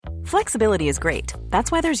Flexibility is great.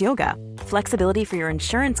 That's why there's yoga. Flexibility for your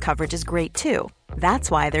insurance coverage is great too. That's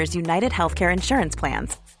why there's United Healthcare Insurance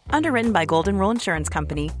Plans. Underwritten by Golden Rule Insurance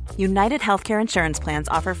Company, United Healthcare Insurance Plans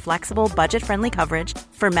offer flexible, budget-friendly coverage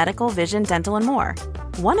for medical, vision, dental, and more.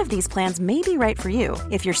 One of these plans may be right for you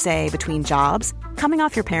if you're, say, between jobs, coming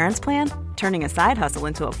off your parents' plan, turning a side hustle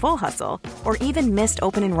into a full hustle, or even missed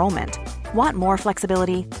open enrollment. Want more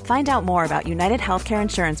flexibility? Find out more about United Healthcare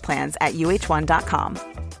Insurance Plans at uh1.com.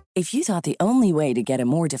 If you thought the only way to get a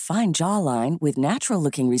more defined jawline with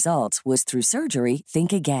natural-looking results was through surgery,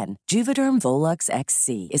 think again. Juvederm Volux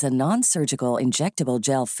XC is a non-surgical injectable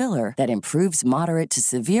gel filler that improves moderate to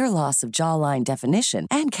severe loss of jawline definition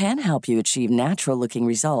and can help you achieve natural-looking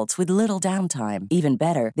results with little downtime. Even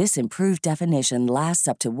better, this improved definition lasts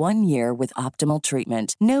up to 1 year with optimal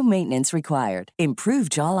treatment. No maintenance required. Improve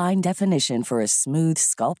jawline definition for a smooth,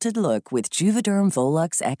 sculpted look with Juvederm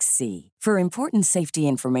Volux XC. For important safety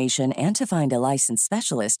information and to find a licensed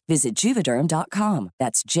specialist, visit Juvederm.com.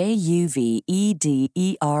 That's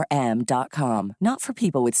Juvederm.com. Not for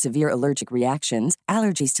people with severe allergic reactions,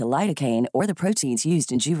 allergies to lidocaine, or the proteins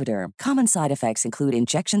used in Juvederm. Common side effects include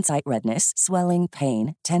injection site redness, swelling,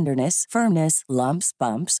 pain, tenderness, firmness, lumps,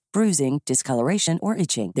 bumps, bruising, discoloration, or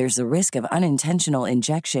itching. There's a risk of unintentional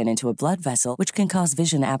injection into a blood vessel, which can cause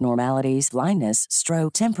vision abnormalities, blindness,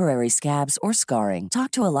 stroke, temporary scabs, or scarring.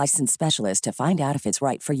 Talk to a licensed specialist to find out if it's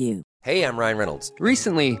right for you. Hey, I'm Ryan Reynolds.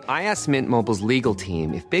 Recently, I asked Mint Mobile's legal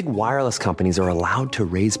team if big wireless companies are allowed to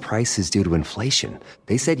raise prices due to inflation.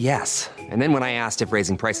 They said yes. And then when I asked if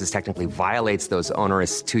raising prices technically violates those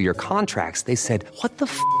onerous two-year contracts, they said, "What the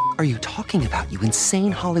f*** are you talking about, you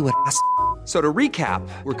insane Hollywood ass?" So to recap,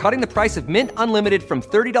 we're cutting the price of Mint Unlimited from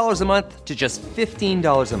 $30 a month to just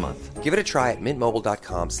 $15 a month. Give it a try at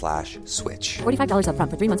mintmobile.com/switch. $45 up front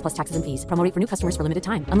for 3 months plus taxes and fees. Promo rate for new customers for limited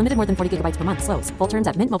time. Unlimited more than 40 gigabytes per month. Slows full terms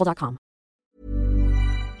at mintmobile.com.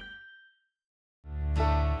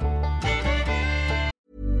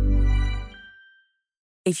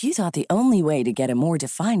 If you thought the only way to get a more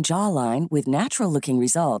defined jawline with natural-looking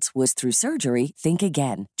results was through surgery, think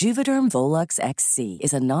again. Juvederm Volux XC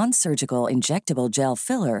is a non-surgical injectable gel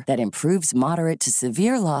filler that improves moderate to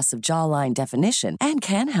severe loss of jawline definition and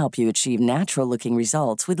can help you achieve natural-looking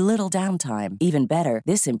results with little downtime. Even better,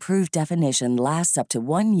 this improved definition lasts up to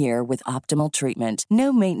 1 year with optimal treatment.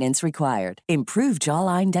 No maintenance required. Improve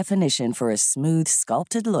jawline definition for a smooth,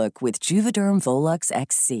 sculpted look with Juvederm Volux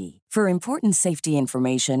XC. For important safety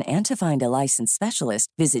information and to find a licensed specialist,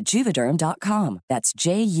 visit Juvederm.com. That's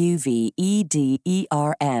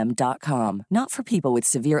Juvederm.com. Not for people with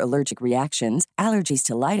severe allergic reactions, allergies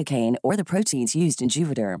to lidocaine, or the proteins used in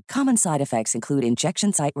Juvederm. Common side effects include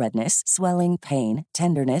injection site redness, swelling, pain,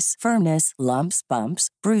 tenderness, firmness, lumps, bumps,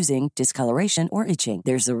 bruising, discoloration, or itching.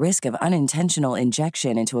 There's a risk of unintentional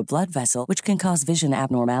injection into a blood vessel, which can cause vision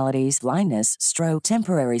abnormalities, blindness, stroke,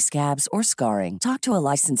 temporary scabs, or scarring. Talk to a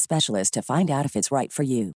licensed specialist to find out if it's right for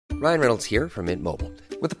you. Ryan Reynolds here from Mint Mobile.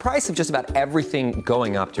 With the price of just about everything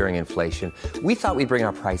going up during inflation, we thought we'd bring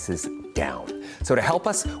our prices down. So to help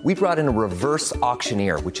us, we brought in a reverse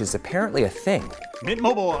auctioneer, which is apparently a thing. Mint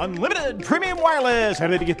Mobile Unlimited Premium Wireless. How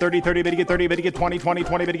to get 30, 30, bit to get 30, bit to get 20, 20,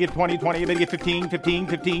 20, bit to get 20, 20, bit to get 15, 15,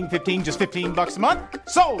 15, 15, just $15 a month?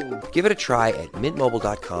 Sold! Give it a try at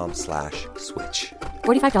mintmobile.com/switch.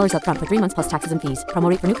 $45 up front for 3 months plus taxes and fees. Promo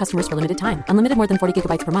rate for new customers for limited time. Unlimited more than 40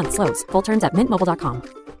 gigabytes per month. Slows full terms at mintmobile.com.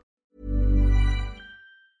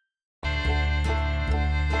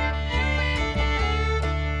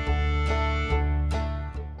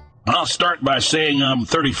 I'll start by saying I'm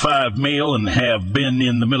 35 male and have been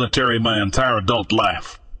in the military my entire adult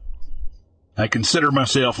life. I consider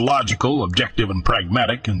myself logical, objective, and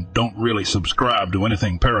pragmatic, and don't really subscribe to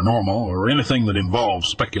anything paranormal or anything that involves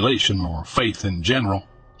speculation or faith in general.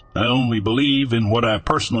 I only believe in what I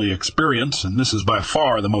personally experience, and this is by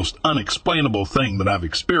far the most unexplainable thing that I've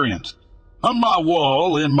experienced. On my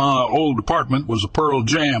wall in my old apartment was a Pearl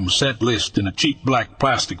Jam set list in a cheap black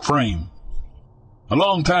plastic frame. A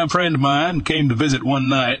longtime friend of mine came to visit one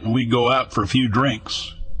night, and we go out for a few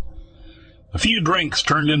drinks. A few drinks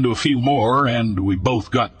turned into a few more, and we both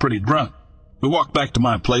got pretty drunk. We walked back to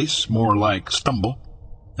my place, more like stumble,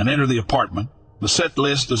 and enter the apartment. The set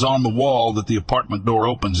list is on the wall that the apartment door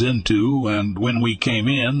opens into, and when we came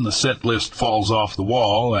in, the set list falls off the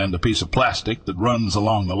wall, and a piece of plastic that runs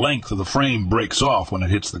along the length of the frame breaks off when it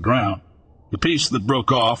hits the ground. The piece that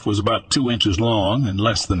broke off was about 2 inches long and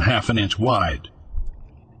less than half an inch wide.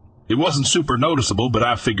 It wasn't super noticeable, but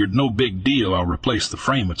I figured no big deal, I'll replace the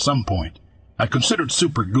frame at some point. I considered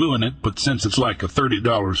super gluing it, but since it's like a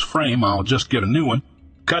 $30 frame, I'll just get a new one.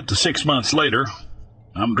 Cut to 6 months later.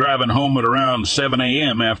 I'm driving home at around 7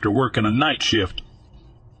 a.m. after working a night shift.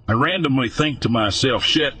 I randomly think to myself,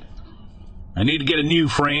 shit, I need to get a new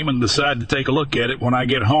frame, and decide to take a look at it when I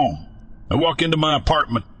get home. I walk into my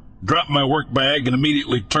apartment, drop my work bag, and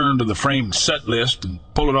immediately turn to the framed set list and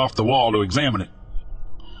pull it off the wall to examine it.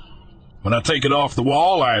 When I take it off the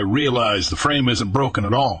wall, I realize the frame isn't broken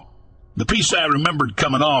at all. The piece I remembered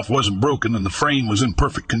coming off wasn't broken, and the frame was in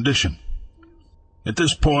perfect condition. At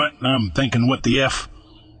this point, I'm thinking, what the F?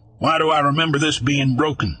 Why do I remember this being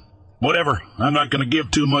broken? Whatever, I'm not going to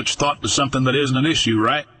give too much thought to something that isn't an issue,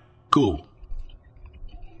 right? Cool.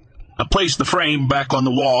 I place the frame back on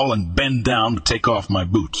the wall and bend down to take off my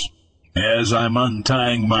boots. As I'm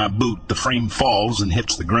untying my boot, the frame falls and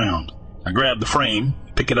hits the ground. I grab the frame,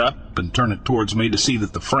 pick it up, and turn it towards me to see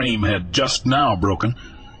that the frame had just now broken,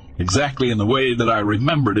 exactly in the way that I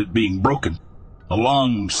remembered it being broken. A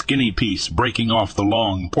long, skinny piece breaking off the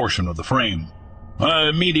long portion of the frame. I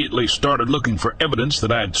immediately started looking for evidence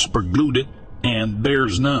that I'd superglued it, and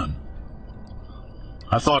there's none.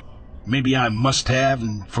 I thought maybe I must have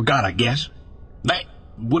and forgot, I guess. That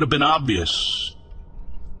would have been obvious,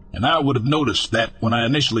 and I would have noticed that when I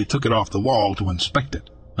initially took it off the wall to inspect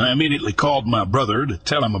it. I immediately called my brother to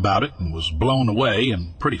tell him about it and was blown away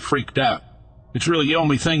and pretty freaked out. It's really the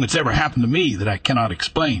only thing that's ever happened to me that I cannot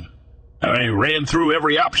explain. I ran through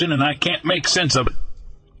every option and I can't make sense of it.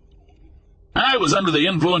 I was under the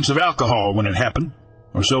influence of alcohol when it happened,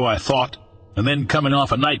 or so I thought, and then coming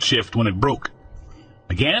off a night shift when it broke.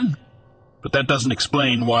 Again? But that doesn't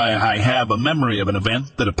explain why I have a memory of an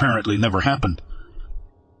event that apparently never happened.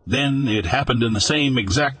 Then it happened in the same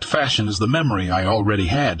exact fashion as the memory I already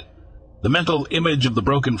had. The mental image of the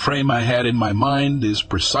broken frame I had in my mind is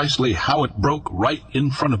precisely how it broke right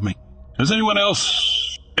in front of me. Has anyone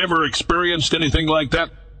else ever experienced anything like that?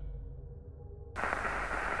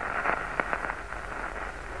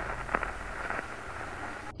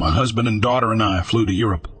 My husband and daughter and I flew to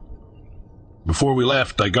Europe. Before we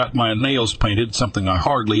left, I got my nails painted, something I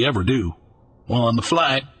hardly ever do. While on the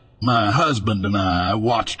flight, my husband and I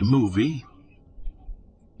watched a movie.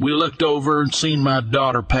 We looked over and seen my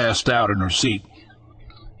daughter passed out in her seat.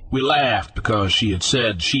 We laughed because she had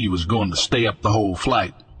said she was going to stay up the whole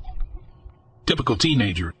flight. Typical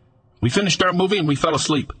teenager. We finished our movie and we fell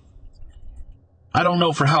asleep. I don't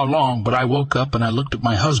know for how long, but I woke up and I looked at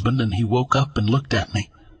my husband and he woke up and looked at me.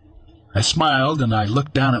 I smiled and I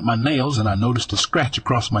looked down at my nails and I noticed a scratch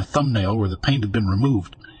across my thumbnail where the paint had been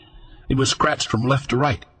removed. It was scratched from left to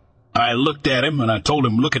right. I looked at him and I told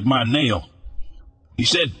him, look at my nail. He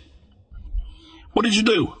said, what did you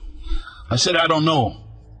do? I said, I don't know.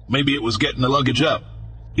 Maybe it was getting the luggage up.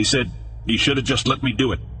 He said, you should have just let me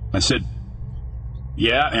do it. I said,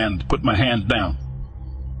 yeah, and put my hand down.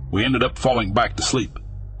 We ended up falling back to sleep.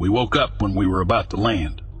 We woke up when we were about to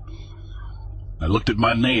land. I looked at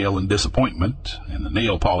my nail in disappointment, and the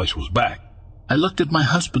nail polish was back. I looked at my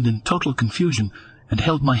husband in total confusion and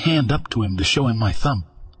held my hand up to him to show him my thumb.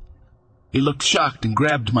 He looked shocked and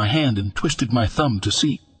grabbed my hand and twisted my thumb to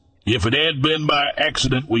see. If it had been by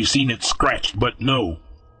accident, we seen it scratched, but no,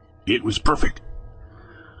 it was perfect.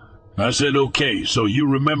 I said, okay, so you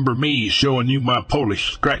remember me showing you my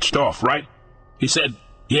polish scratched off, right? He said,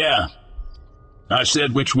 yeah. I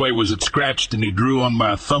said, which way was it scratched, and he drew on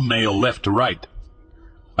my thumbnail left to right.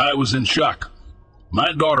 I was in shock.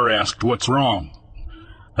 My daughter asked, what's wrong?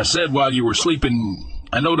 I said, while you were sleeping,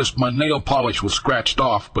 I noticed my nail polish was scratched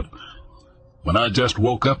off, but when I just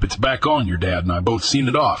woke up, it's back on, your dad and I both seen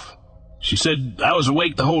it off. She said, I was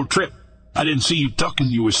awake the whole trip. I didn't see you tucking,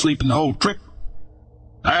 you were sleeping the whole trip.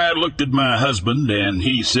 I looked at my husband, and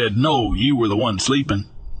he said, no, you were the one sleeping.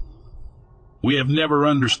 We have never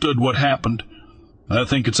understood what happened. I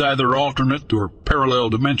think it's either alternate or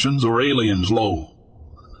parallel dimensions or aliens low.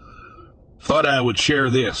 Thought I would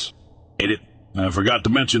share this. I forgot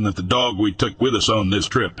to mention that the dog we took with us on this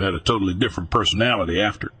trip had a totally different personality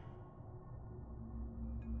after.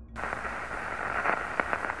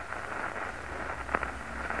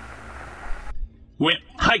 Went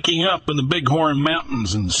hiking up in the Bighorn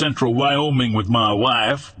Mountains in central Wyoming with my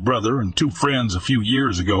wife, brother, and 2 friends a few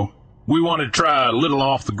years ago. We wanted to try a little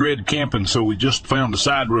off-the-grid camping, so we just found a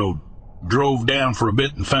side road, drove down for a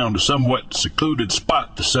bit, and found a somewhat secluded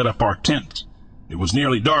spot to set up our tents. It was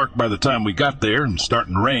nearly dark by the time we got there and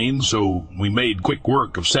starting to rain, so we made quick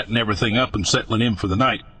work of setting everything up and settling in for the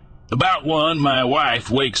night. About 1, my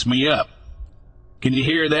wife wakes me up. Can you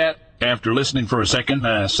hear that? After listening for a second,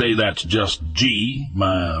 I say that's just G,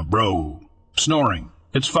 my bro, snoring.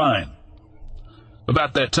 It's fine.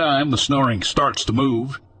 About that time, the snoring starts to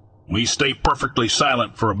move. We stay perfectly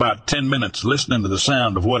silent for about 10 minutes, listening to the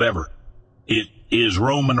sound of whatever. It is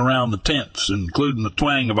roaming around the tents, including the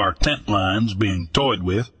twang of our tent lines being toyed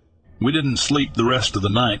with. We didn't sleep the rest of the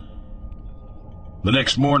night. The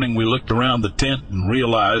next morning we looked around the tent and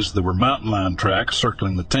realized there were mountain lion tracks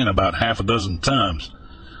circling the tent about half a dozen times.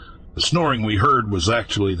 The snoring we heard was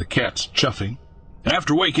actually the cats chuffing.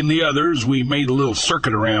 After waking the others, we made a little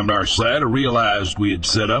circuit around our side and realized we had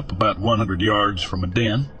set up about 100 yards from a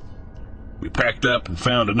den. We packed up and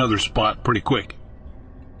found another spot pretty quick.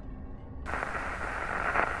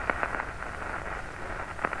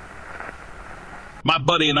 My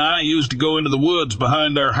buddy and I used to go into the woods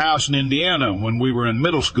behind our house in Indiana when we were in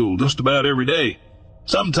middle school just about every day.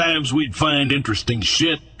 Sometimes we'd find interesting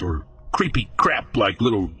shit or creepy crap like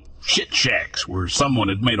little shit shacks where someone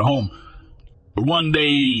had made a home. But one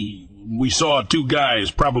day we saw two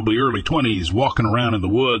guys, probably early 20s, walking around in the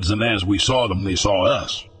woods, and as we saw them, they saw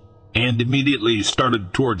us and immediately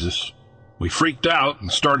started towards us. We freaked out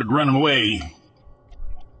and started running away,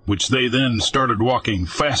 which they then started walking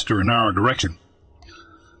faster in our direction.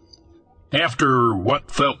 After what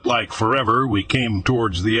felt like forever, we came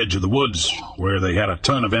towards the edge of the woods, where they had a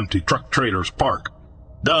ton of empty truck trailers parked.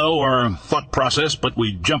 Dull our thought process, but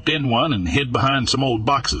we jumped in one and hid behind some old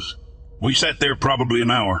boxes. We sat there probably an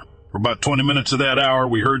hour. For about 20 minutes of that hour,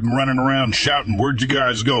 we heard them running around shouting, "Where'd you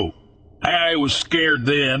guys go?" I was scared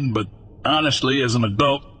then, but honestly, as an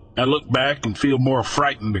adult, I look back and feel more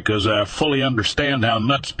frightened because I fully understand how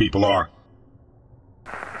nuts people are.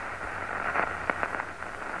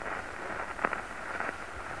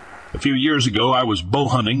 A few years ago, I was bow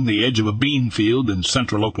hunting the edge of a bean field in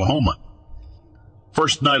central Oklahoma.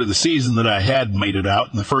 First night of the season that I had made it out,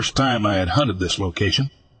 and the first time I had hunted this location.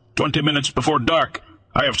 20 minutes before dark,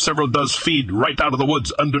 I have several does feed right out of the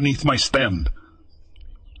woods underneath my stand.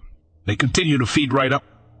 They continue to feed right up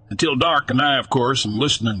until dark, and I, of course, am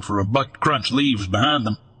listening for a buck crunch leaves behind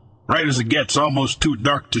them. Right as it gets almost too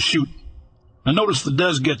dark to shoot, I notice the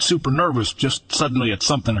does get super nervous just suddenly at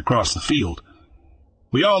something across the field.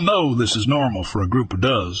 We all know this is normal for a group of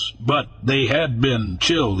does, but they had been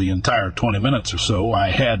chill the entire 20 minutes or so I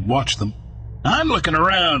had watched them. I'm looking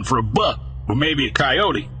around for a buck or maybe a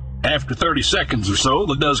coyote. After 30 seconds or so,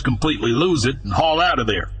 the does completely lose it and haul out of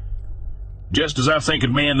there. Just as I'm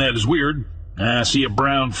thinking, man, that is weird, I see a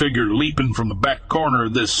brown figure leaping from the back corner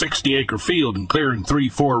of this 60-acre field and clearing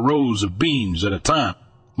 3-4 rows of beans at a time.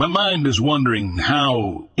 My mind is wondering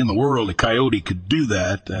how in the world a coyote could do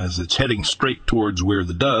that as it's heading straight towards where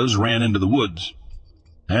the does ran into the woods.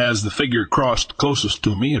 As the figure crossed closest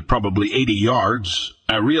to me at probably 80 yards,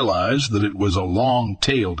 I realized that it was a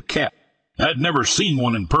long-tailed cat. I'd never seen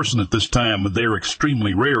one in person at this time, but they're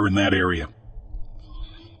extremely rare in that area.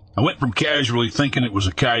 I went from casually thinking it was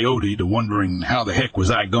a coyote to wondering how the heck was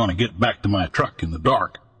I going to get back to my truck in the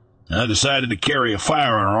dark. I decided to carry a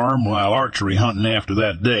firearm while archery hunting after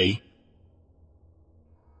that day.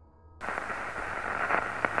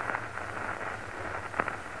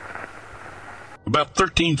 About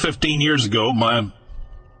 15 years ago, my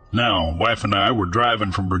wife and I were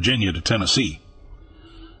driving from Virginia to Tennessee.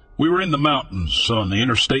 We were in the mountains on the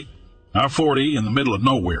interstate, I-40 in the middle of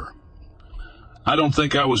nowhere. I don't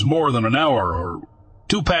think I was more than an hour or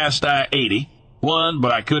two past I-80.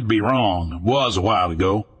 But I could be wrong. It was a while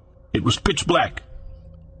ago. It was pitch black,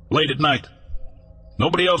 late at night.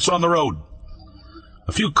 Nobody else on the road.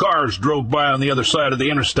 A few cars drove by on the other side of the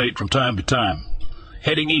interstate from time to time,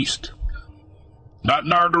 heading east. Not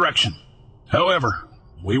in our direction. However,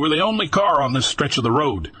 we were the only car on this stretch of the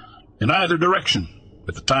road, in either direction.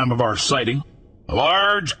 At the time of our sighting, a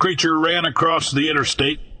large creature ran across the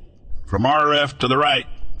interstate from our left to the right,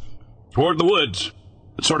 toward the woods.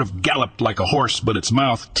 It sort of galloped like a horse, but its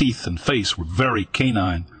mouth, teeth, and face were very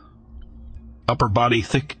canine. Upper body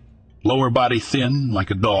thick, lower body thin,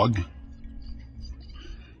 like a dog.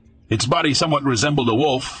 Its body somewhat resembled a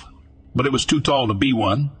wolf, but it was too tall to be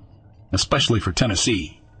one, especially for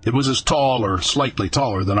Tennessee. It was as tall or slightly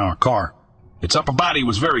taller than our car. Its upper body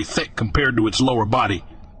was very thick compared to its lower body.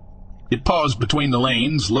 It paused between the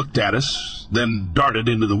lanes, looked at us, then darted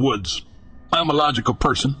into the woods. I'm a logical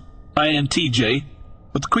person, INTJ,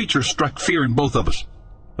 but the creature struck fear in both of us.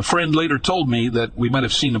 A friend later told me that we might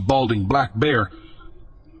have seen a balding black bear,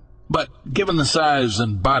 but given the size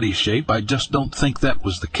and body shape, I just don't think that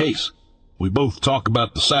was the case. We both talk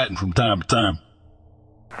about the sighting from time to time.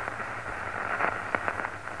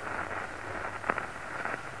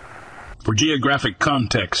 For geographic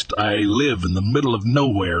context, I live in the middle of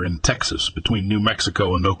nowhere in Texas, between New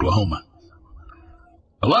Mexico and Oklahoma.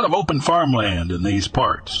 A lot of open farmland in these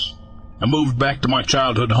parts. I moved back to my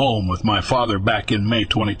childhood home with my father back in May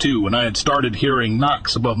 22, and I had started hearing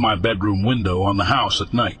knocks above my bedroom window on the house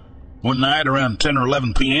at night. One night around 10 or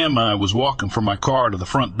 11 p.m., I was walking from my car to the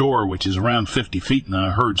front door, which is around 50 feet, and I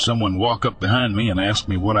heard someone walk up behind me and ask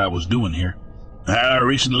me what I was doing here. I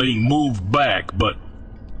recently moved back, but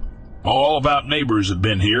all of our neighbors have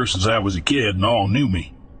been here since I was a kid and all knew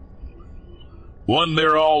me. One,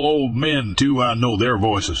 they're all old men. Two, I know their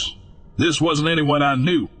voices. This wasn't anyone I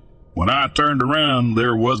knew. When I turned around,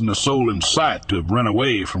 there wasn't a soul in sight to have run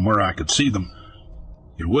away from where I could see them.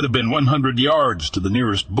 It would have been 100 yards to the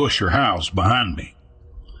nearest bush or house behind me.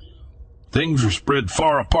 Things were spread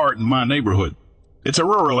far apart in my neighborhood. It's a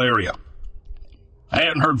rural area. I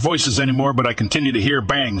hadn't heard voices anymore, but I continue to hear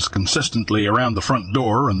bangs consistently around the front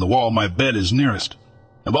door and the wall my bed is nearest.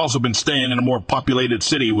 I've also been staying in a more populated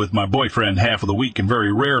city with my boyfriend half of the week, and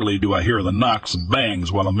very rarely do I hear the knocks and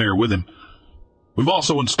bangs while I'm there with him. We've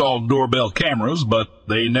also installed doorbell cameras, but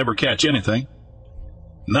they never catch anything.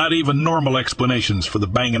 Not even normal explanations for the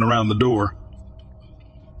banging around the door.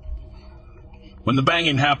 When the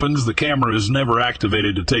banging happens, the camera is never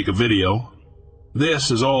activated to take a video. This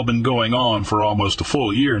has all been going on for almost a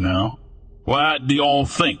full year now. What do y'all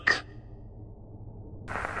think?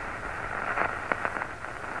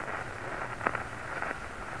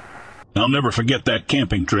 I'll never forget that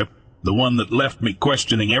camping trip, the one that left me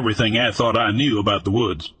questioning everything I thought I knew about the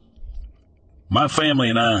woods. My family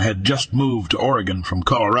and I had just moved to Oregon from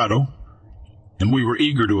Colorado, and we were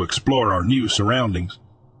eager to explore our new surroundings.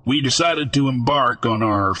 We decided to embark on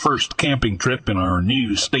our first camping trip in our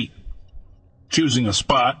new state, choosing a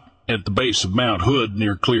spot at the base of Mount Hood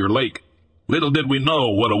near Clear Lake. Little did we know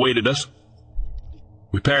what awaited us.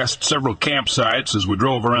 We passed several campsites as we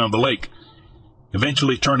drove around the lake,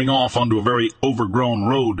 eventually turning off onto a very overgrown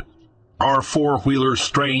road. Our four-wheeler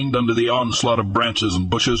strained under the onslaught of branches and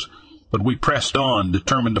bushes, but we pressed on,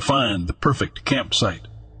 determined to find the perfect campsite.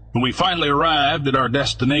 When we finally arrived at our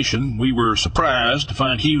destination, we were surprised to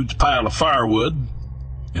find a huge pile of firewood,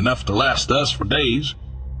 enough to last us for days.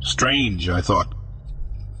 Strange, I thought,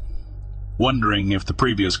 wondering if the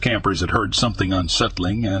previous campers had heard something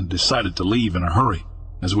unsettling and decided to leave in a hurry.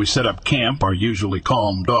 As we set up camp, our usually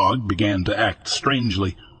calm dog began to act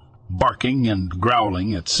strangely, barking and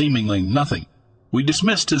growling at seemingly nothing. We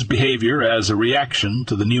dismissed his behavior as a reaction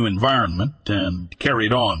to the new environment and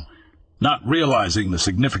carried on, not realizing the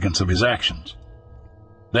significance of his actions.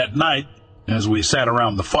 That night, as we sat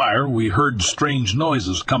around the fire, we heard strange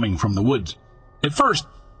noises coming from the woods. At first,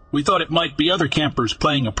 we thought it might be other campers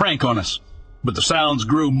playing a prank on us, but the sounds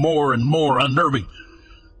grew more and more unnerving.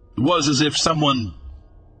 It was as if someone,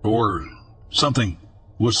 or something,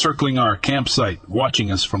 was circling our campsite,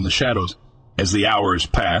 watching us from the shadows. As the hours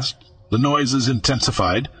passed, the noises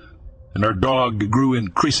intensified, and our dog grew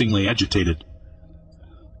increasingly agitated.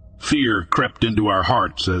 Fear crept into our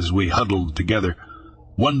hearts as we huddled together,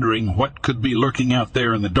 wondering what could be lurking out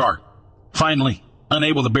there in the dark. Finally,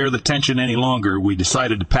 unable to bear the tension any longer, we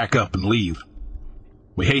decided to pack up and leave.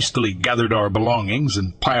 We hastily gathered our belongings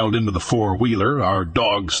and piled into the four-wheeler, our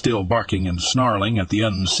dog still barking and snarling at the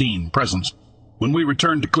unseen presence. When we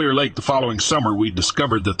returned to Clear Lake the following summer, we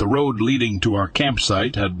discovered that the road leading to our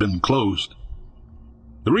campsite had been closed.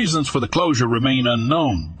 The reasons for the closure remain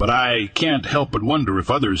unknown, but I can't help but wonder if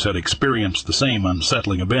others had experienced the same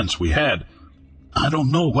unsettling events we had. I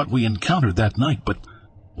don't know what we encountered that night, but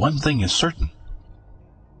one thing is certain.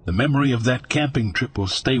 The memory of that camping trip will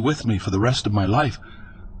stay with me for the rest of my life,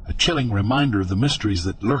 a chilling reminder of the mysteries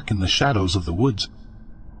that lurk in the shadows of the woods.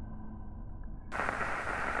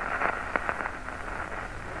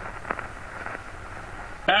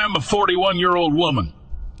 I'm a 41-year-old woman,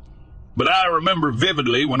 but I remember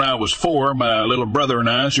vividly when I was 4, my little brother and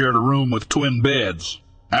I shared a room with twin beds.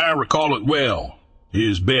 I recall it well.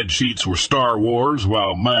 His bed sheets were Star Wars,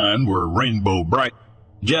 while mine were rainbow bright.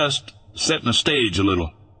 Just setting the stage a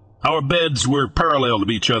little. Our beds were parallel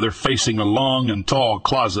to each other, facing a long and tall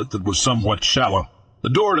closet that was somewhat shallow. The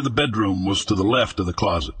door to the bedroom was to the left of the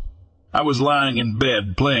closet. I was lying in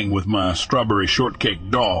bed playing with my strawberry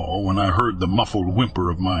shortcake doll when I heard the muffled whimper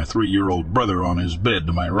of my 3-year-old brother on his bed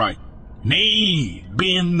to my right. Me,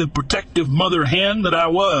 being the protective mother hen that I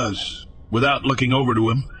was, without looking over to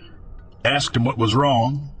him, asked him what was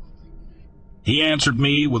wrong. He answered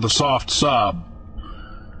me with a soft sob.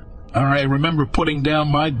 I remember putting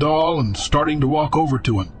down my doll and starting to walk over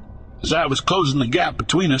to him. As I was closing the gap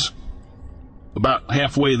between us, about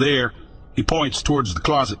halfway there, he points towards the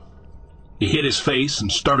closet. He hid his face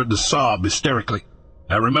and started to sob hysterically.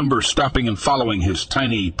 I remember stopping and following his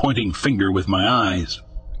tiny pointing finger with my eyes.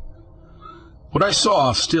 What I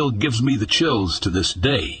saw still gives me the chills to this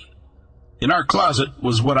day. In our closet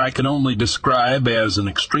was what I can only describe as an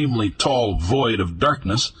extremely tall void of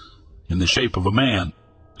darkness in the shape of a man.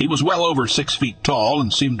 He was well over 6 feet tall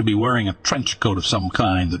and seemed to be wearing a trench coat of some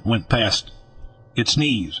kind that went past its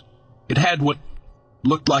knees. It had what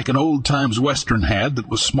looked like an old-times Western hat that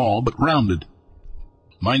was small but rounded.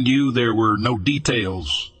 Mind you, there were no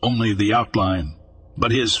details, only the outline.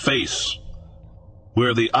 But his face,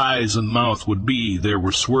 where the eyes and mouth would be, there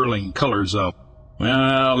were swirling colors of,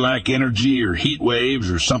 well, like energy or heat waves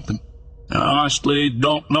or something. I honestly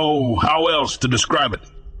don't know how else to describe it.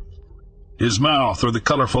 His mouth, or the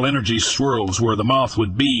colorful energy swirls where the mouth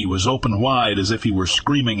would be, was open wide as if he were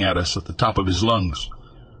screaming at us at the top of his lungs.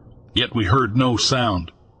 Yet we heard no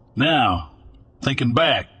sound. Now, thinking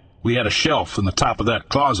back, we had a shelf in the top of that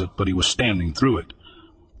closet, but he was standing through it.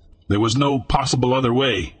 There was no possible other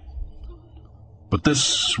way. But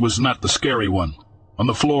this was not the scary one. On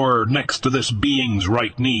the floor next to this being's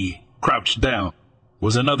right knee, crouched down,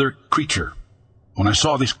 was another creature. When I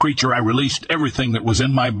saw this creature, I released everything that was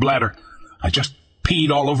in my bladder. I just peed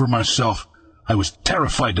all over myself. I was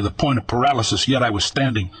terrified to the point of paralysis, yet I was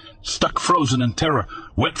standing, stuck frozen in terror,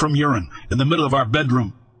 wet from urine, in the middle of our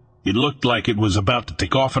bedroom. It looked like it was about to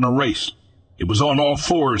take off in a race. It was on all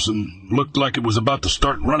fours and looked like it was about to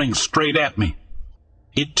start running straight at me.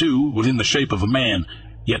 It, too, was in the shape of a man,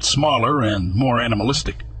 yet smaller and more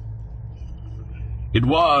animalistic. It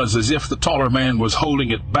was as if the taller man was holding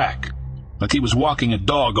it back, like he was walking a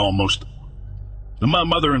dog almost. My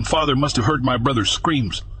mother and father must have heard my brother's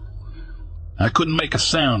screams. I couldn't make a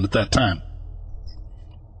sound at that time.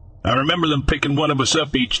 I remember them picking one of us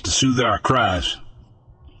up each to soothe our cries.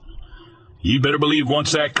 You better believe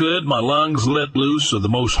once I could, my lungs let loose of the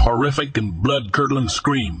most horrific and blood-curdling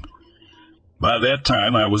scream. By that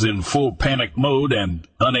time, I was in full panic mode and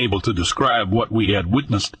unable to describe what we had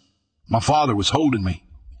witnessed. My father was holding me.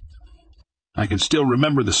 I can still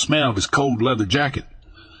remember the smell of his cold leather jacket.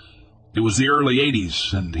 It was the early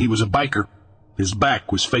 80s, and he was a biker. His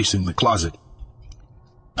back was facing the closet.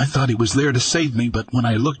 I thought he was there to save me, but when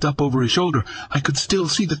I looked up over his shoulder, I could still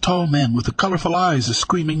see the tall man with the colorful eyes, the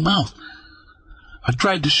screaming mouth. I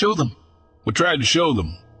tried to show them. We tried to show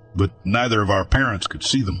them, but neither of our parents could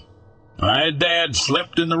see them. My dad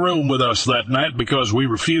slept in the room with us that night because we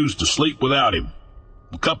refused to sleep without him.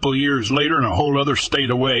 A couple of years later, in a whole other state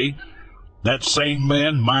away, that same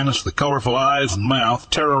man, minus the colorful eyes and mouth,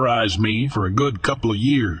 terrorized me for a good couple of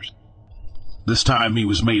years. This time he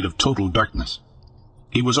was made of total darkness.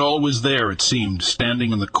 He was always there, it seemed,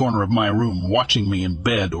 standing in the corner of my room, watching me in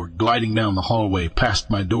bed or gliding down the hallway past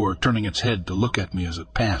my door, turning its head to look at me as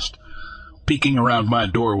it passed, peeking around my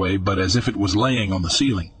doorway, but as if it was laying on the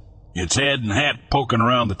ceiling, its head and hat poking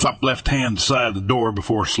around the top left-hand side of the door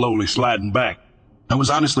before slowly sliding back. I was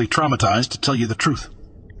honestly traumatized, to tell you the truth.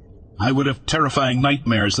 I would have terrifying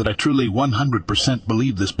nightmares that I truly 100%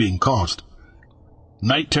 believe this being caused.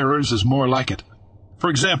 Night terrors is more like it. For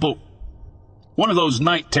example, one of those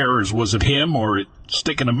night terrors was of him or it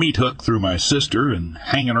sticking a meat hook through my sister and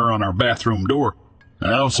hanging her on our bathroom door.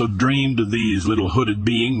 I also dreamed of these little hooded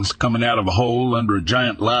beings coming out of a hole under a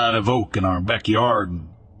giant live oak in our backyard and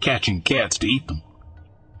catching cats to eat them.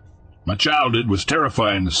 My childhood was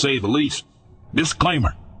terrifying, to say the least.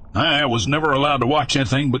 Disclaimer: I was never allowed to watch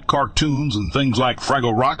anything but cartoons and things like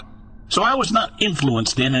Fraggle Rock, so I was not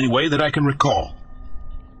influenced in any way that I can recall.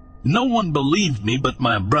 No one believed me but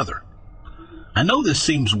my brother. I know this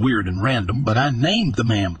seems weird and random, but I named the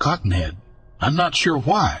man Cottonhead. I'm not sure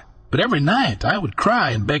why, but every night I would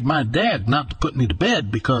cry and beg my dad not to put me to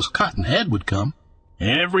bed because Cottonhead would come.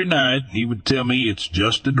 Every night he would tell me it's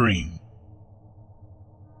just a dream.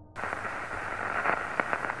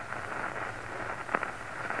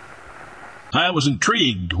 I was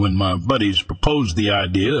intrigued when my buddies proposed the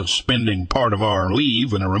idea of spending part of our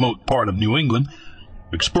leave in a remote part of New England,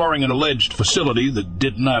 exploring an alleged facility that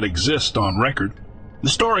did not exist on record. The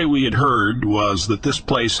story we had heard was that this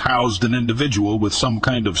place housed an individual with some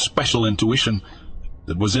kind of special intuition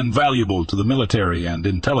that was invaluable to the military and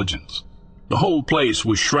intelligence. The whole place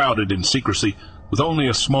was shrouded in secrecy, with only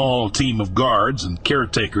a small team of guards and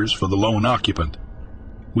caretakers for the lone occupant.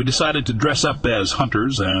 We decided to dress up as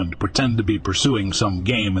hunters and pretend to be pursuing some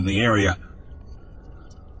game in the area,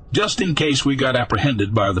 just in case we got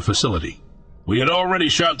apprehended by the facility. We had already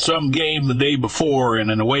shot some game the day before in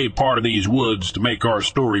an away part of these woods to make our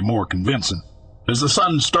story more convincing. As the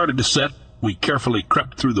sun started to set, we carefully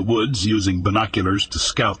crept through the woods using binoculars to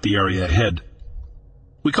scout the area ahead.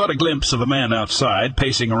 We caught a glimpse of a man outside,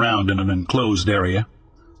 pacing around in an enclosed area.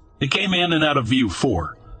 He came in and out of view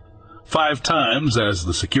 5 times as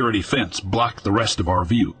the security fence blocked the rest of our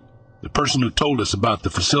view. The person who told us about the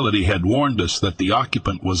facility had warned us that the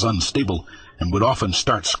occupant was unstable and would often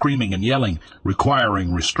start screaming and yelling,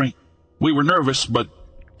 requiring restraint. We were nervous, but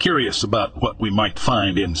curious about what we might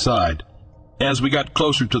find inside. As we got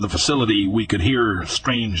closer to the facility, we could hear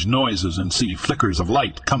strange noises and see flickers of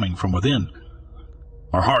light coming from within.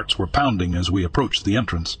 Our hearts were pounding as we approached the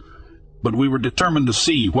entrance, but we were determined to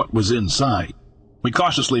see what was inside. We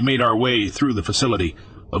cautiously made our way through the facility,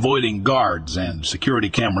 avoiding guards and security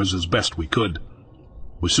cameras as best we could.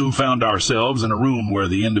 We soon found ourselves in a room where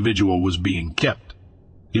the individual was being kept.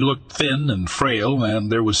 He looked thin and frail,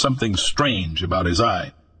 and there was something strange about his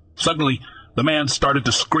eye. Suddenly, the man started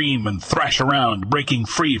to scream and thrash around, breaking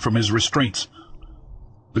free from his restraints.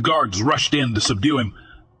 The guards rushed in to subdue him,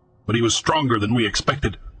 but he was stronger than we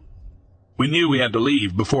expected. We knew we had to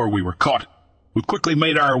leave before we were caught. We quickly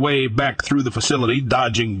made our way back through the facility,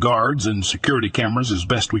 dodging guards and security cameras as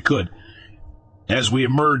best we could. As we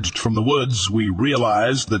emerged from the woods, we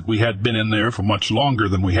realized that we had been in there for much longer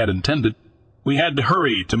than we had intended. We had to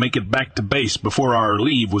hurry to make it back to base before our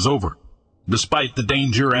leave was over. Despite the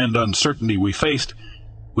danger and uncertainty we faced,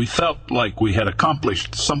 we felt like we had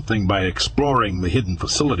accomplished something by exploring the hidden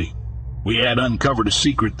facility. We had uncovered a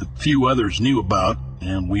secret that few others knew about,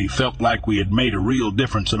 and we felt like we had made a real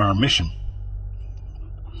difference in our mission.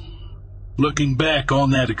 Looking back on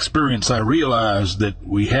that experience, I realized that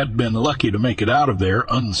we had been lucky to make it out of there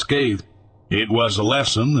unscathed. It was a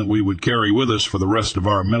lesson that we would carry with us for the rest of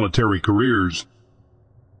our military careers.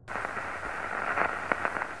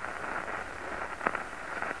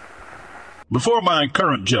 Before my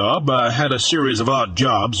current job, I had a series of odd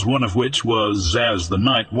jobs, one of which was as the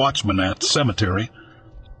night watchman at the cemetery.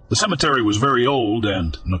 The cemetery was very old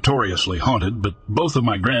and notoriously haunted, but both of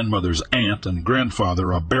my grandmother's aunt and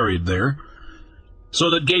grandfather are buried there, so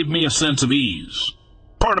that gave me a sense of ease.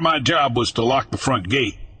 Part of my job was to lock the front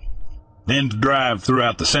gate, then to drive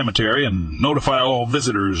throughout the cemetery and notify all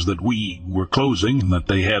visitors that we were closing and that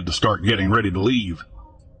they had to start getting ready to leave.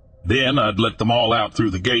 Then I'd let them all out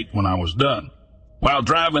through the gate when I was done. While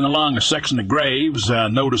driving along a section of graves, I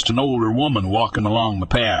noticed an older woman walking along the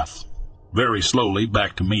path, very slowly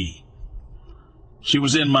back to me. She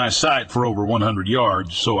was in my sight for over 100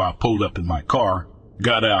 yards, so I pulled up in my car,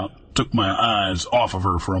 got out, took my eyes off of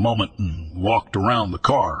her for a moment, and walked around the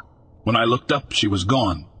car. When I looked up, she was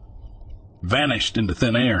gone, vanished into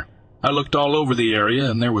thin air. I looked all over the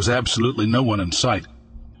area, and there was absolutely no one in sight.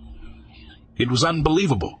 It was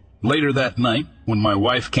unbelievable. Later that night, when my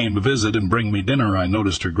wife came to visit and bring me dinner, I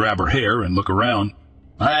noticed her grab her hair and look around.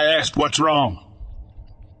 I asked, "What's wrong?"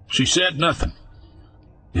 She said nothing.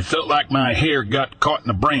 It felt like my hair got caught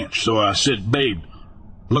in a branch, so I said, "Babe,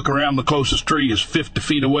 look around, the closest tree is 50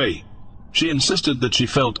 feet away." She insisted that she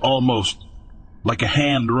felt almost like a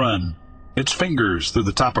hand run its fingers through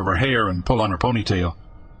the top of her hair and pull on her ponytail.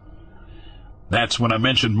 That's when I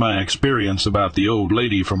mentioned my experience about the old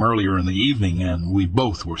lady from earlier in the evening, and we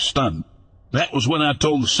both were stunned. That was when I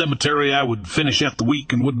told the cemetery I would finish out the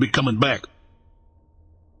week and would be coming back.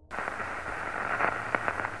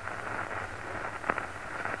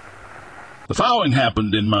 The following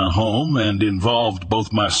happened in my home and involved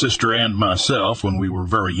both my sister and myself when we were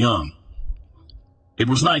very young. It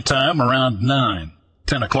was nighttime, around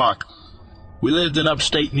 10 o'clock. We lived in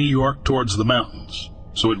upstate New York towards the mountains,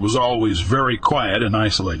 so it was always very quiet and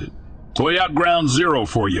isolated. So lay out ground zero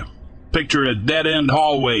for you. Picture a dead-end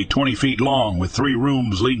hallway 20 feet long with 3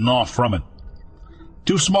 rooms leading off from it.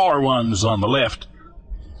 2 smaller ones on the left,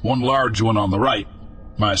 1 large one on the right.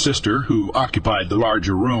 My sister, who occupied the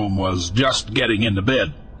larger room, was just getting into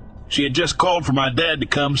bed. She had just called for my dad to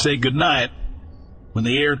come say goodnight when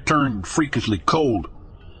the air turned freakishly cold.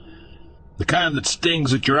 The kind that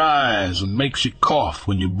stings at your eyes and makes you cough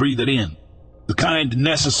when you breathe it in. The kind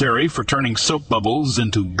necessary for turning soap bubbles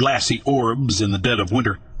into glassy orbs in the dead of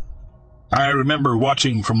winter. I remember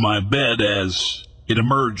watching from my bed as it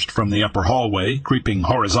emerged from the upper hallway, creeping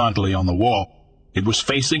horizontally on the wall. It was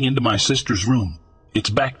facing into my sister's room, its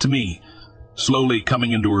back to me, slowly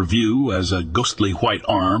coming into her view as a ghostly white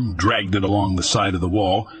arm dragged it along the side of the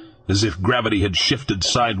wall, as if gravity had shifted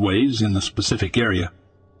sideways in the specific area.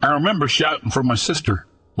 I remember shouting for my sister,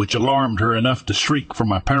 which alarmed her enough to shriek for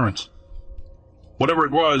my parents. Whatever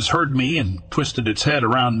it was heard me and twisted its head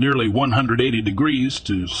around nearly 180 degrees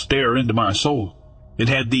to stare into my soul. It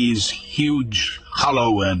had these huge,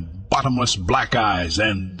 hollow, and bottomless black eyes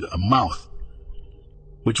and a mouth,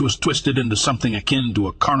 which was twisted into something akin to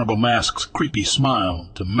a carnival mask's creepy smile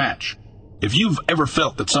to match. If you've ever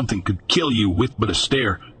felt that something could kill you with but a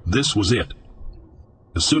stare, this was it.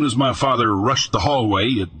 As soon as my father rushed the hallway,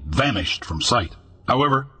 it vanished from sight.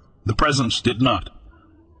 However, the presence did not.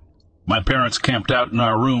 My parents camped out in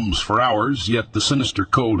our rooms for hours, yet the sinister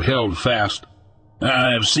cold held fast.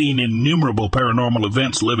 I have seen innumerable paranormal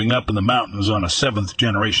events living up in the mountains on a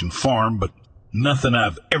seventh-generation farm, but nothing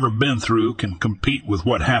I've ever been through can compete with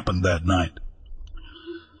what happened that night.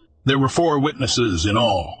 There were 4 witnesses in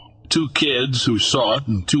all, 2 kids who saw it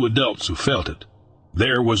and 2 adults who felt it.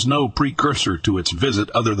 There was no precursor to its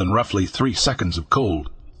visit other than roughly 3 seconds of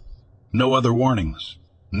cold. No other warnings,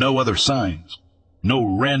 no other signs, no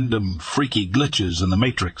random freaky glitches in the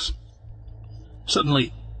matrix.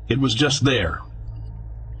 Suddenly, it was just there.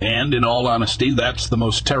 And, in all honesty, that's the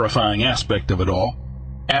most terrifying aspect of it all.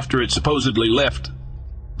 After it supposedly left,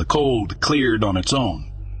 the cold cleared on its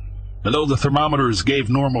own. Although the thermometers gave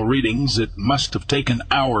normal readings, it must have taken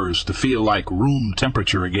hours to feel like room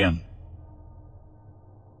temperature again.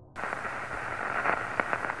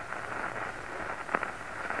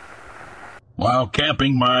 While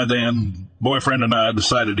camping, my then boyfriend and I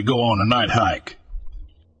decided to go on a night hike.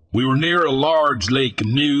 We were near a large lake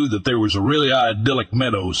and knew that there was a really idyllic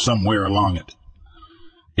meadow somewhere along it.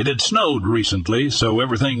 It had snowed recently, so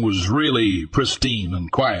everything was really pristine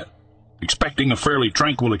and quiet. Expecting a fairly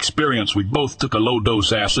tranquil experience, we both took a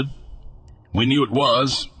low-dose acid. We knew it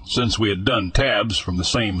was, since we had done tabs from the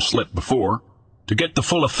same slip before. To get the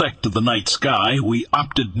full effect of the night sky, we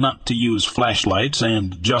opted not to use flashlights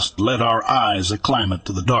and just let our eyes acclimate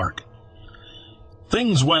to the dark.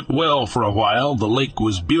 Things went well for a while. The lake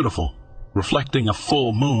was beautiful, reflecting a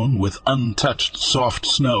full moon with untouched soft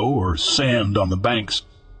snow or sand on the banks.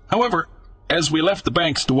 However, as we left the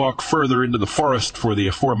banks to walk further into the forest for the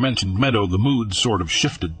aforementioned meadow, the mood sort of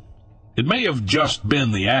shifted. It may have just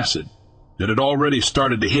been the acid that had already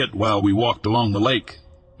started to hit while we walked along the lake,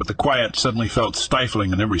 but the quiet suddenly felt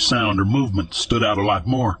stifling and every sound or movement stood out a lot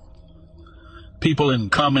more. People in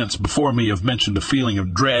comments before me have mentioned a feeling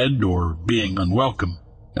of dread or being unwelcome,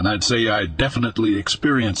 and I'd say I definitely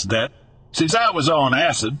experienced that. Since I was on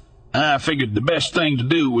acid, I figured the best thing to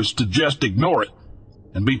do was to just ignore it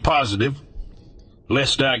and be positive,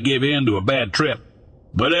 lest I give in to a bad trip.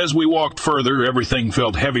 But as we walked further, everything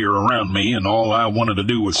felt heavier around me, and all I wanted to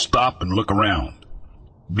do was stop and look around.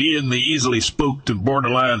 Being the easily spooked and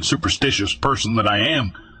borderline superstitious person that I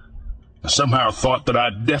am, I somehow thought that I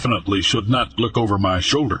definitely should not look over my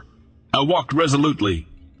shoulder. I walked resolutely,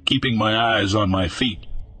 keeping my eyes on my feet,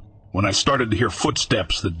 when I started to hear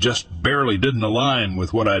footsteps that just barely didn't align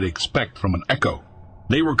with what I'd expect from an echo.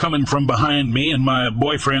 They were coming from behind me, and my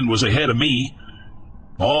boyfriend was ahead of me.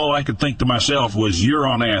 All I could think to myself was, "You're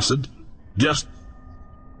on acid. Just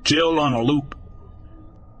chill on a loop."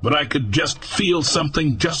 But I could just feel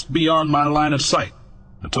something just beyond my line of sight.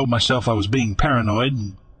 I told myself I was being paranoid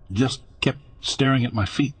and just kept staring at my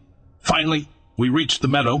feet. Finally, we reached the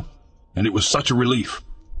meadow, and it was such a relief.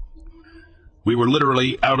 We were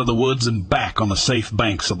literally out of the woods and back on the safe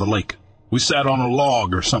banks of the lake. We sat on a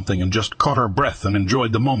log or something and just caught our breath and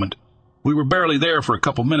enjoyed the moment. We were barely there for a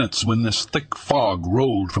couple minutes when this thick fog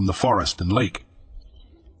rolled from the forest and lake.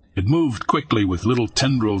 It moved quickly with little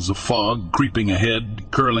tendrils of fog creeping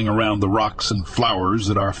ahead, curling around the rocks and flowers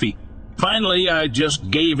at our feet. Finally, I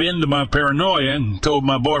just gave in to my paranoia and told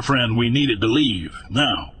my boyfriend we needed to leave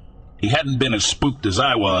now. He hadn't been as spooked as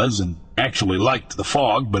I was and actually liked the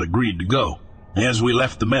fog, but agreed to go. As we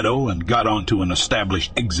left the meadow and got onto an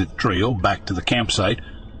established exit trail back to the campsite,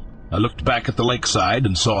 I looked back at the lakeside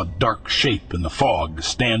and saw a dark shape in the fog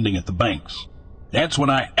standing at the banks. That's when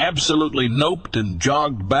I absolutely noped and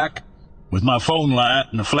jogged back with my phone light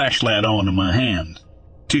and a flashlight on in my hand.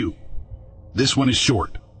 2. This one is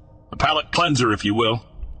short. A palate cleanser, if you will.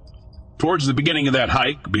 Towards the beginning of that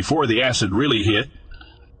hike, before the acid really hit,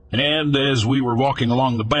 and as we were walking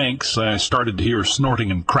along the banks, I started to hear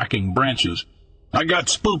snorting and cracking branches. I got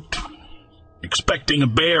spooked, expecting a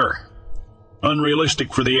bear.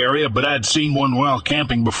 Unrealistic for the area, but I'd seen one while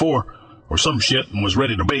camping before, or some shit, and was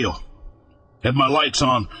ready to bail. Had my lights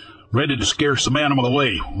on, ready to scare some animal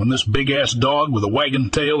away, when this big-ass dog with a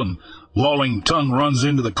wagging tail and lolling tongue runs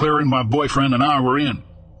into the clearing my boyfriend and I were in.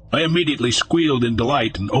 I immediately squealed in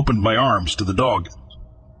delight and opened my arms to the dog.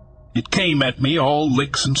 It came at me all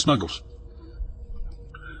licks and snuggles.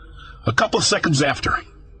 A couple of seconds after,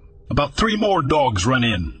 about 3 more dogs run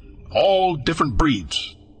in, all different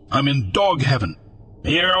breeds. I'm in dog heaven.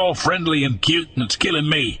 They're all friendly and cute, and it's killing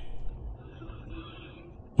me.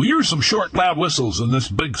 We hear some short, loud whistles, and this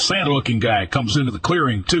big Santa-looking guy comes into the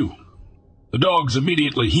clearing, too. The dogs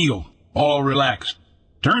immediately heel, all relaxed.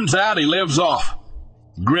 Turns out he lives off,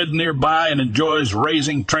 grid nearby, and enjoys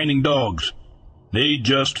raising training dogs. They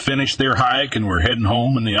just finished their hike and were heading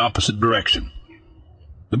home in the opposite direction.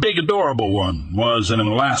 The big, adorable one was an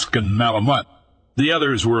Alaskan Malamute. The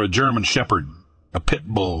others were a German Shepherd, a Pit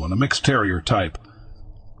Bull, and a Mixed Terrier type.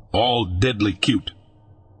 all deadly cute.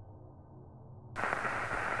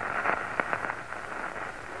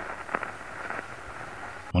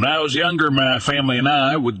 When I was younger, my family and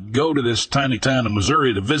I would go to this tiny town in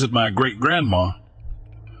Missouri to visit my great-grandma.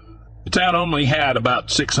 The town only had about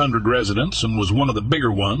 600 residents and was one of the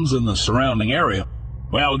bigger ones in the surrounding area.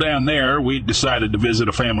 Well, down there, we decided to visit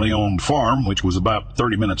a family-owned farm, which was about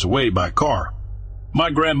 30 minutes away by car. My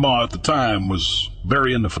grandma at the time was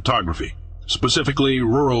very into photography, specifically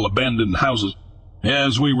rural abandoned houses.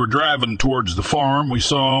 As we were driving towards the farm, we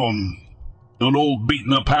saw an old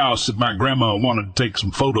beaten-up house that my grandma wanted to take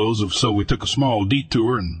some photos of, so we took a small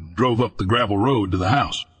detour and drove up the gravel road to the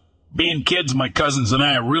house. Being kids, my cousins and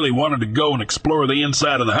I really wanted to go and explore the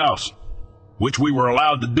inside of the house, which we were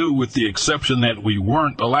allowed to do with the exception that we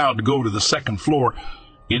weren't allowed to go to the second floor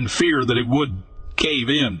in fear that it would cave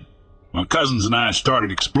in. My cousins and I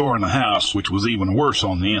started exploring the house, which was even worse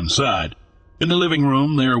on the inside. In the living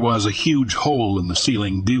room, there was a huge hole in the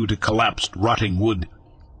ceiling due to collapsed rotting wood.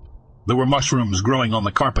 There were mushrooms growing on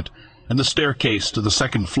the carpet, and the staircase to the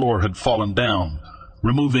second floor had fallen down,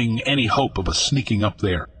 removing any hope of us sneaking up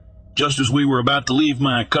there. Just as we were about to leave,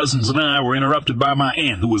 my cousins and I were interrupted by my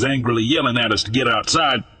aunt, who was angrily yelling at us to get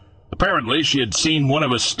outside. Apparently, she had seen one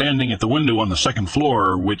of us standing at the window on the second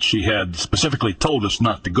floor, which she had specifically told us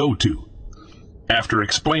not to go to. After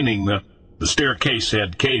explaining that the staircase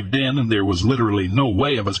had caved in and there was literally no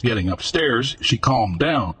way of us getting upstairs, she calmed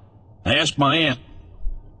down. I asked my aunt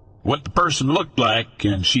what the person looked like,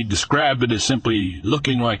 and she described it as simply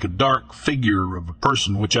looking like a dark figure of a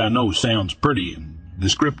person, which I know sounds pretty and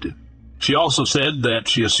descriptive. She also said that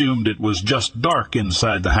she assumed it was just dark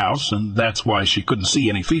inside the house, and that's why she couldn't see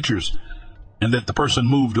any features, and that the person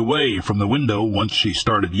moved away from the window once she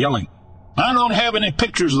started yelling. I don't have any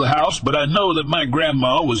pictures of the house, but I know that my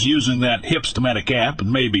grandma was using that Hipstamatic app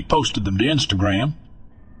and maybe posted them to Instagram.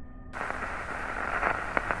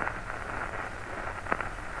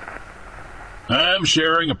 I'm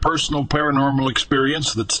sharing a personal paranormal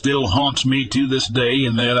experience that still haunts me to this day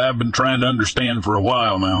and that I've been trying to understand for a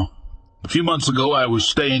while now. A few months ago, I was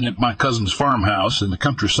staying at my cousin's farmhouse in the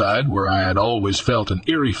countryside where I had always felt an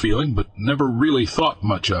eerie feeling but never really thought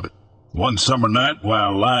much of it. One summer night,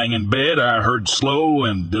 while lying in bed, I heard slow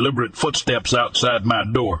and deliberate footsteps outside my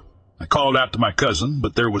door. I called out to my cousin,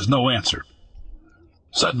 but there was no answer.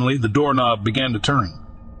 Suddenly, the doorknob began to turn,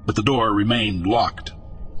 but the door remained locked.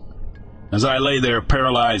 As I lay there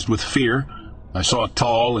paralyzed with fear, I saw a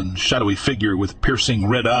tall and shadowy figure with piercing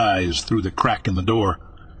red eyes through the crack in the door.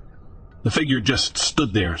 The figure just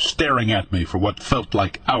stood there, staring at me for what felt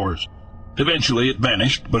like hours. Eventually it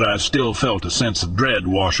vanished, but I still felt a sense of dread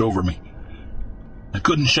wash over me. I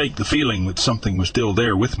couldn't shake the feeling that something was still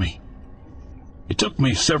there with me. It took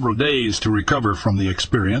me several days to recover from the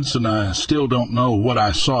experience, and I still don't know what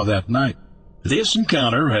I saw that night. This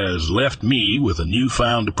encounter has left me with a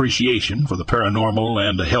newfound appreciation for the paranormal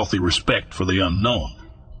and a healthy respect for the unknown.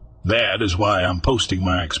 That is why I'm posting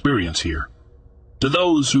my experience here. To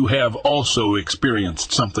those who have also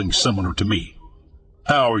experienced something similar to me,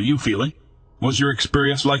 how are you feeling? Was your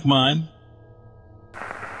experience like mine?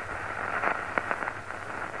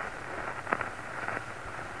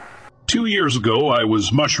 Two years ago, I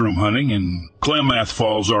was mushroom hunting in Klamath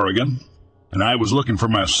Falls, Oregon, and I was looking for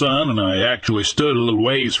my son, and I actually stood a little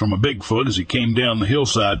ways from a Bigfoot as he came down the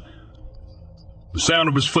hillside. The sound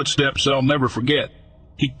of his footsteps I'll never forget.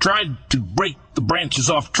 He tried to break the branches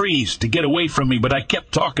off trees to get away from me, but I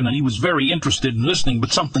kept talking, and he was very interested in listening,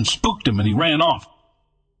 but something spooked him, and he ran off.